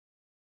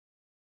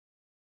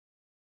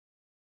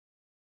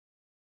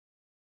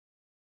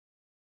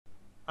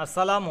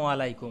Assalamu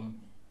Walaikum.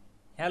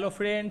 Hello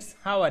friends,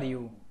 how are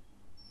you?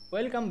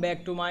 Welcome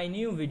back to my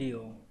new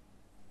video.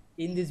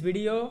 In this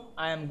video,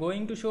 I am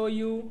going to show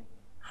you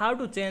how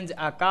to change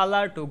a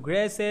color to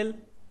grayscale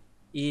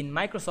in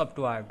Microsoft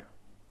Word.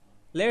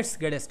 Let's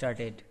get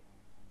started.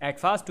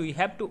 At first, we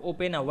have to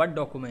open a Word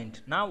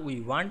document. Now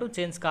we want to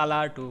change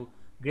color to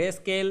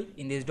grayscale.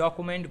 In this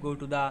document, go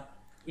to the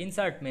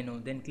Insert menu,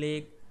 then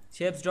click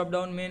Shapes drop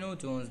down menu,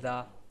 choose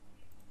the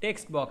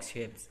text box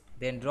shapes,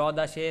 then draw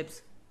the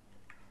shapes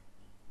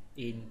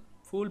in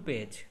full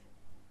page.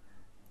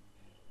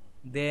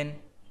 Then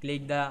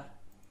click the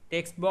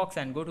text box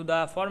and go to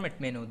the format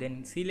menu,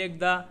 then select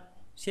the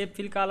shape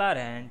fill color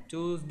and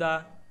choose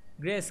the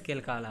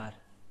grayscale color.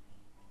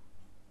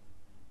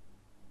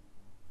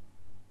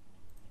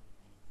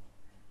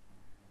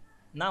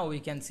 Now we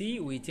can see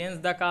we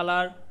change the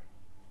color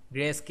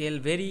grayscale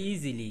very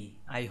easily.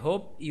 I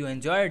hope you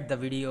enjoyed the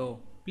video.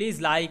 Please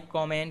like,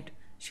 comment,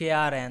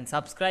 share and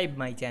subscribe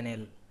my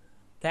channel.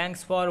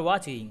 Thanks for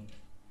watching.